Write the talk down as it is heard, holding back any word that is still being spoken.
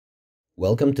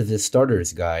Welcome to this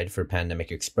starter's guide for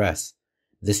Pandemic Express.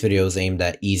 This video is aimed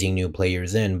at easing new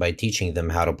players in by teaching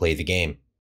them how to play the game.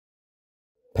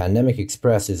 Pandemic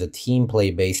Express is a team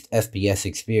play-based FPS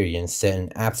experience set in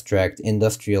abstract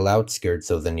industrial outskirts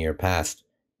of the near past.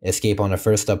 Escape on a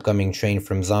first upcoming train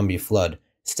from zombie flood,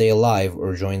 stay alive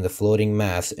or join the floating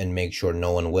mass and make sure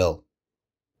no one will.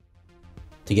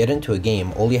 To get into a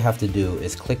game, all you have to do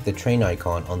is click the train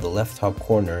icon on the left top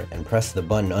corner and press the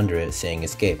button under it saying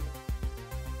escape.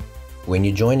 When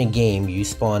you join a game, you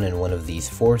spawn in one of these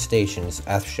 4 stations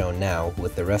as shown now,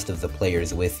 with the rest of the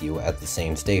players with you at the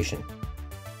same station.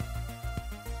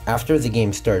 After the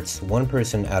game starts, one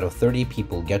person out of 30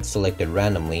 people gets selected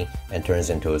randomly and turns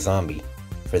into a zombie.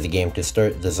 For the game to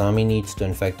start, the zombie needs to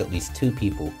infect at least 2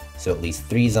 people, so at least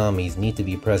 3 zombies need to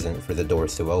be present for the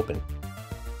doors to open.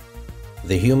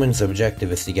 The human's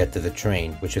objective is to get to the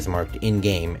train, which is marked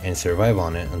in-game, and survive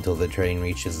on it until the train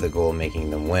reaches the goal,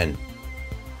 making them win.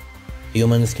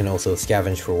 Humans can also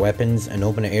scavenge for weapons and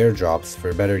open airdrops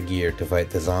for better gear to fight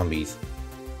the zombies.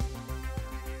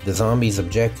 The zombies'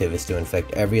 objective is to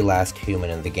infect every last human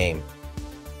in the game.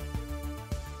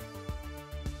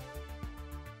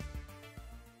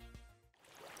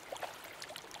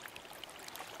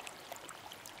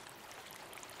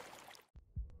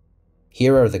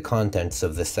 Here are the contents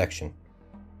of this section.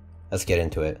 Let's get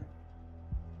into it.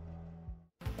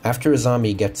 After a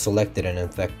zombie gets selected and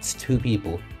infects 2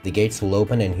 people, the gates will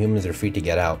open and humans are free to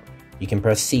get out. You can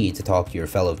press C to talk to your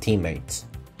fellow teammates.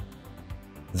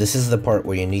 This is the part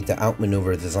where you need to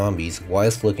outmaneuver the zombies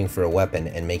whilst looking for a weapon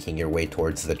and making your way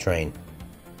towards the train.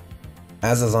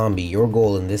 As a zombie, your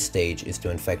goal in this stage is to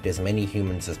infect as many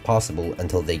humans as possible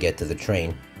until they get to the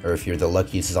train, or if you're the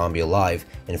luckiest zombie alive,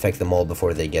 infect them all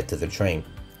before they get to the train.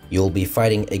 You'll be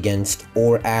fighting against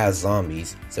or as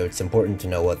zombies, so it's important to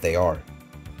know what they are.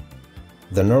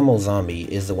 The normal zombie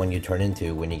is the one you turn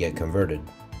into when you get converted.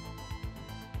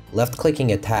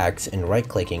 Left-clicking attacks and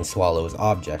right-clicking swallows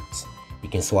objects. You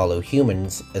can swallow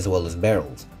humans as well as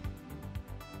barrels.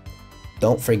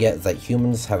 Don't forget that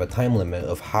humans have a time limit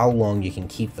of how long you can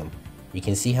keep them. You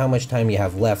can see how much time you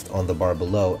have left on the bar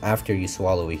below after you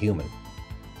swallow a human.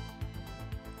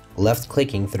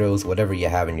 Left-clicking throws whatever you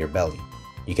have in your belly.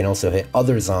 You can also hit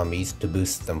other zombies to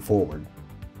boost them forward.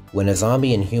 When a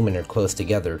zombie and human are close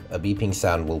together, a beeping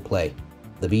sound will play.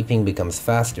 The beeping becomes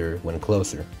faster when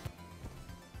closer.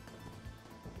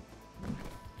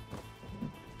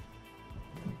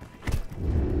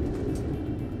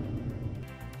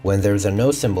 When there's a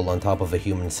no symbol on top of a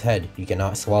human's head, you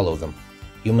cannot swallow them.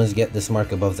 Humans get this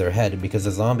mark above their head because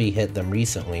a zombie hit them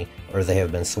recently or they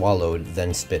have been swallowed,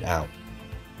 then spit out.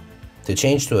 To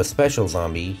change to a special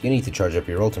zombie, you need to charge up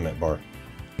your ultimate bar.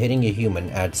 Hitting a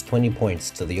human adds 20 points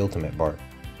to the ultimate bar.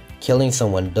 Killing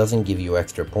someone doesn't give you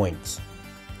extra points.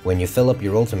 When you fill up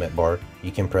your ultimate bar,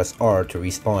 you can press R to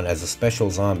respawn as a special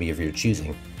zombie of your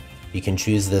choosing. You can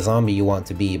choose the zombie you want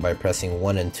to be by pressing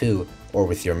 1 and 2 or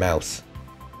with your mouse.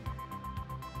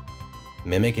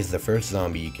 Mimic is the first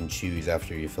zombie you can choose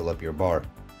after you fill up your bar.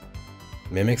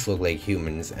 Mimics look like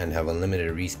humans and have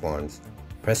unlimited respawns.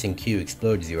 Pressing Q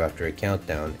explodes you after a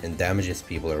countdown and damages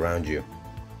people around you.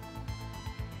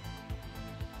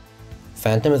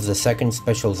 Phantom is the second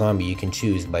special zombie you can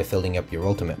choose by filling up your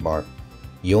ultimate bar.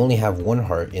 You only have 1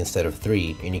 heart instead of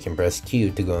 3, and you can press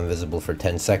Q to go invisible for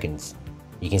 10 seconds.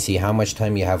 You can see how much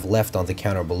time you have left on the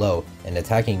counter below, and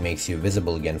attacking makes you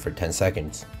visible again for 10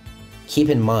 seconds. Keep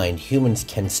in mind, humans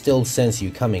can still sense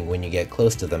you coming when you get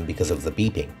close to them because of the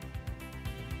beeping.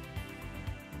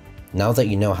 Now that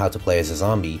you know how to play as a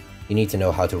zombie, you need to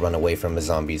know how to run away from a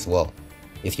zombie as well.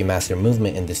 If you master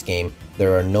movement in this game,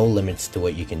 there are no limits to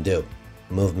what you can do.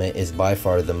 Movement is by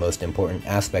far the most important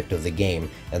aspect of the game,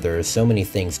 and there are so many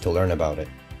things to learn about it.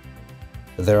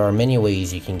 There are many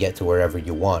ways you can get to wherever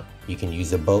you want. You can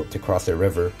use a boat to cross a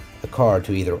river, a car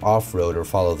to either off-road or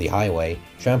follow the highway,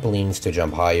 trampolines to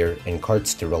jump higher, and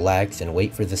carts to relax and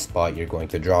wait for the spot you're going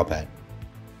to drop at.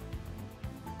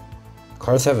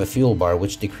 Cars have a fuel bar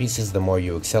which decreases the more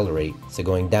you accelerate, so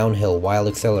going downhill while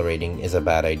accelerating is a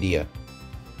bad idea.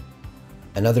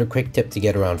 Another quick tip to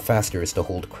get around faster is to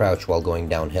hold crouch while going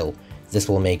downhill. This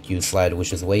will make you slide,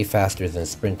 which is way faster than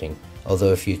sprinting,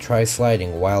 although if you try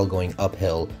sliding while going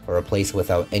uphill or a place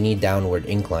without any downward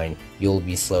incline, you'll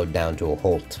be slowed down to a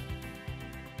halt.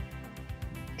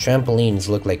 Trampolines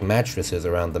look like mattresses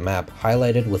around the map,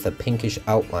 highlighted with a pinkish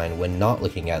outline when not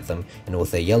looking at them and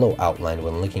with a yellow outline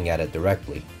when looking at it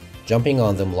directly. Jumping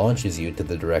on them launches you to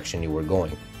the direction you were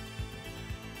going.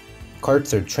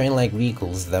 Carts are train-like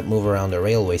vehicles that move around a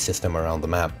railway system around the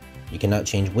map. You cannot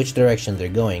change which direction they're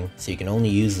going, so you can only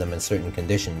use them in certain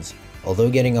conditions. although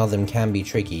getting on them can be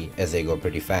tricky as they go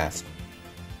pretty fast.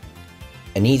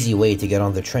 An easy way to get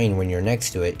on the train when you're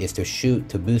next to it is to shoot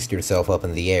to boost yourself up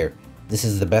in the air. This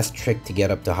is the best trick to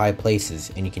get up to high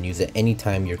places, and you can use it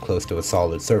anytime you're close to a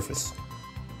solid surface.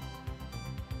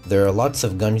 There are lots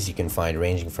of guns you can find,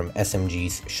 ranging from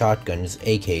SMGs, shotguns,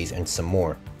 AKs, and some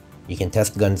more. You can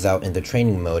test guns out in the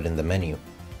training mode in the menu.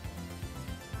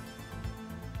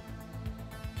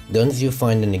 Guns you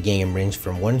find in the game range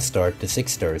from 1 star to 6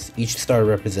 stars, each star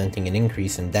representing an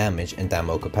increase in damage and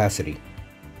ammo capacity.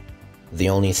 The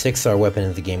only 6-star weapon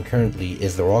in the game currently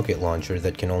is the rocket launcher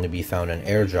that can only be found on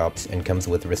airdrops and comes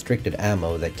with restricted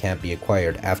ammo that can't be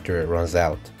acquired after it runs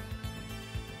out.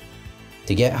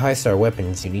 To get high-star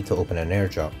weapons, you need to open an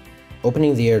airdrop.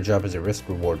 Opening the airdrop is a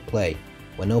risk-reward play.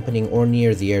 When opening or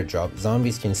near the airdrop,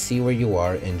 zombies can see where you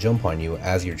are and jump on you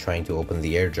as you're trying to open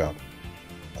the airdrop.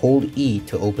 Hold E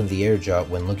to open the airdrop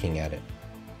when looking at it.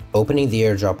 Opening the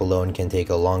airdrop alone can take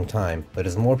a long time, but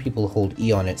as more people hold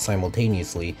E on it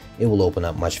simultaneously, it will open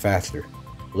up much faster.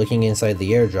 Looking inside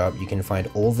the airdrop, you can find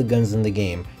all the guns in the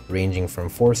game, ranging from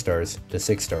 4 stars to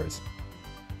 6 stars.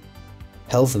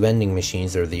 Health vending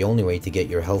machines are the only way to get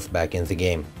your health back in the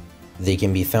game. They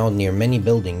can be found near many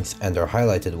buildings and are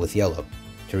highlighted with yellow.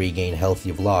 To regain health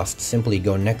you've lost, simply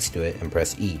go next to it and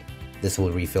press E. This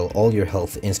will refill all your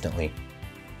health instantly.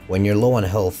 When you're low on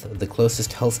health, the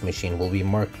closest health machine will be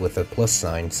marked with a plus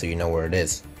sign so you know where it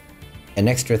is. An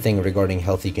extra thing regarding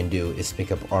health you can do is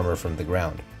pick up armor from the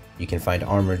ground. You can find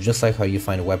armor just like how you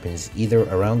find weapons either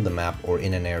around the map or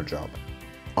in an airdrop.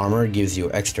 Armor gives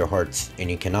you extra hearts, and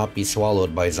you cannot be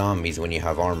swallowed by zombies when you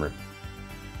have armor.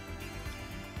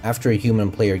 After a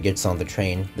human player gets on the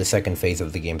train, the second phase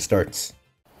of the game starts.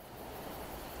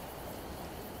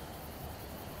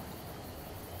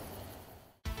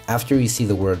 After you see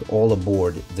the word "all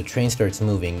aboard," the train starts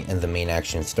moving and the main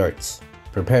action starts.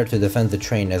 Prepare to defend the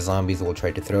train as zombies will try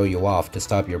to throw you off to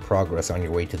stop your progress on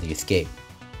your way to the escape.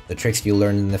 The tricks you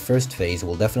learned in the first phase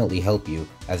will definitely help you,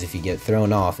 as if you get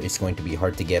thrown off, it's going to be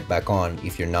hard to get back on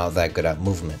if you're not that good at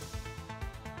movement.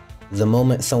 The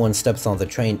moment someone steps on the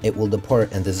train, it will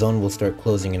depart and the zone will start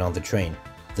closing in on the train.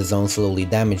 The zone slowly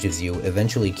damages you,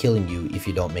 eventually killing you if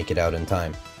you don't make it out in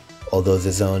time. Although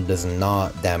the zone does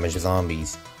not damage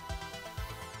zombies.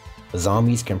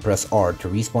 Zombies can press R to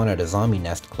respawn at a zombie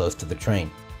nest close to the train.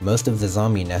 Most of the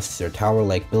zombie nests are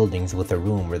tower-like buildings with a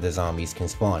room where the zombies can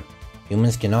spawn.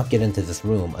 Humans cannot get into this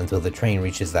room until the train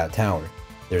reaches that tower.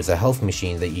 There's a health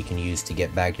machine that you can use to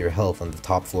get back your health on the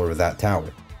top floor of that tower.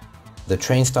 The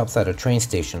train stops at a train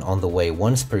station on the way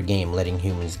once per game, letting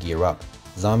humans gear up.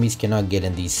 Zombies cannot get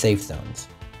in these safe zones.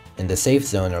 In the safe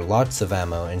zone are lots of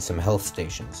ammo and some health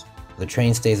stations. The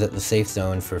train stays at the safe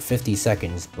zone for 50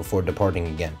 seconds before departing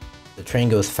again. The train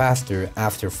goes faster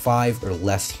after 5 or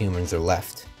less humans are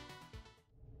left.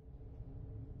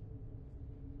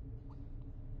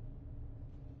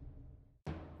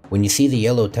 When you see the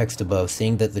yellow text above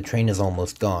saying that the train is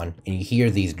almost gone, and you hear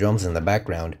these drums in the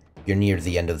background, you're near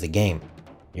the end of the game.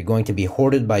 You're going to be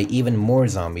hoarded by even more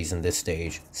zombies in this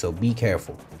stage, so be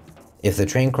careful. If the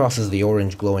train crosses the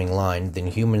orange glowing line, then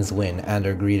humans win and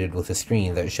are greeted with a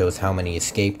screen that shows how many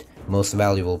escaped, most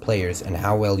valuable players, and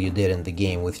how well you did in the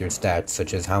game with your stats,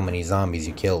 such as how many zombies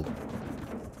you killed.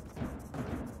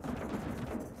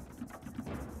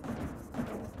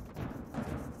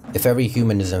 If every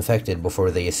human is infected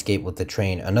before they escape with the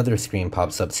train, another screen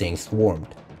pops up saying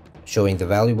 "Swarmed," showing the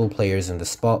valuable players in the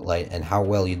spotlight and how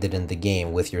well you did in the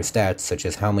game with your stats, such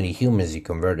as how many humans you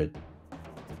converted.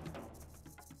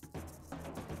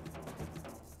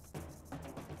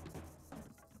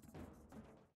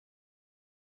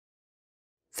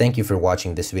 Thank you for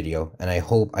watching this video, and I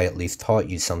hope I at least taught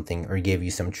you something or gave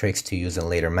you some tricks to use in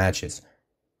later matches.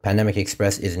 Pandemic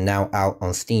Express is now out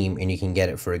on Steam and you can get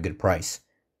it for a good price.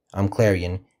 I'm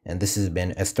Klariaon, and this has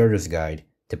been a starter's guide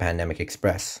to Pandemic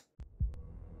Express.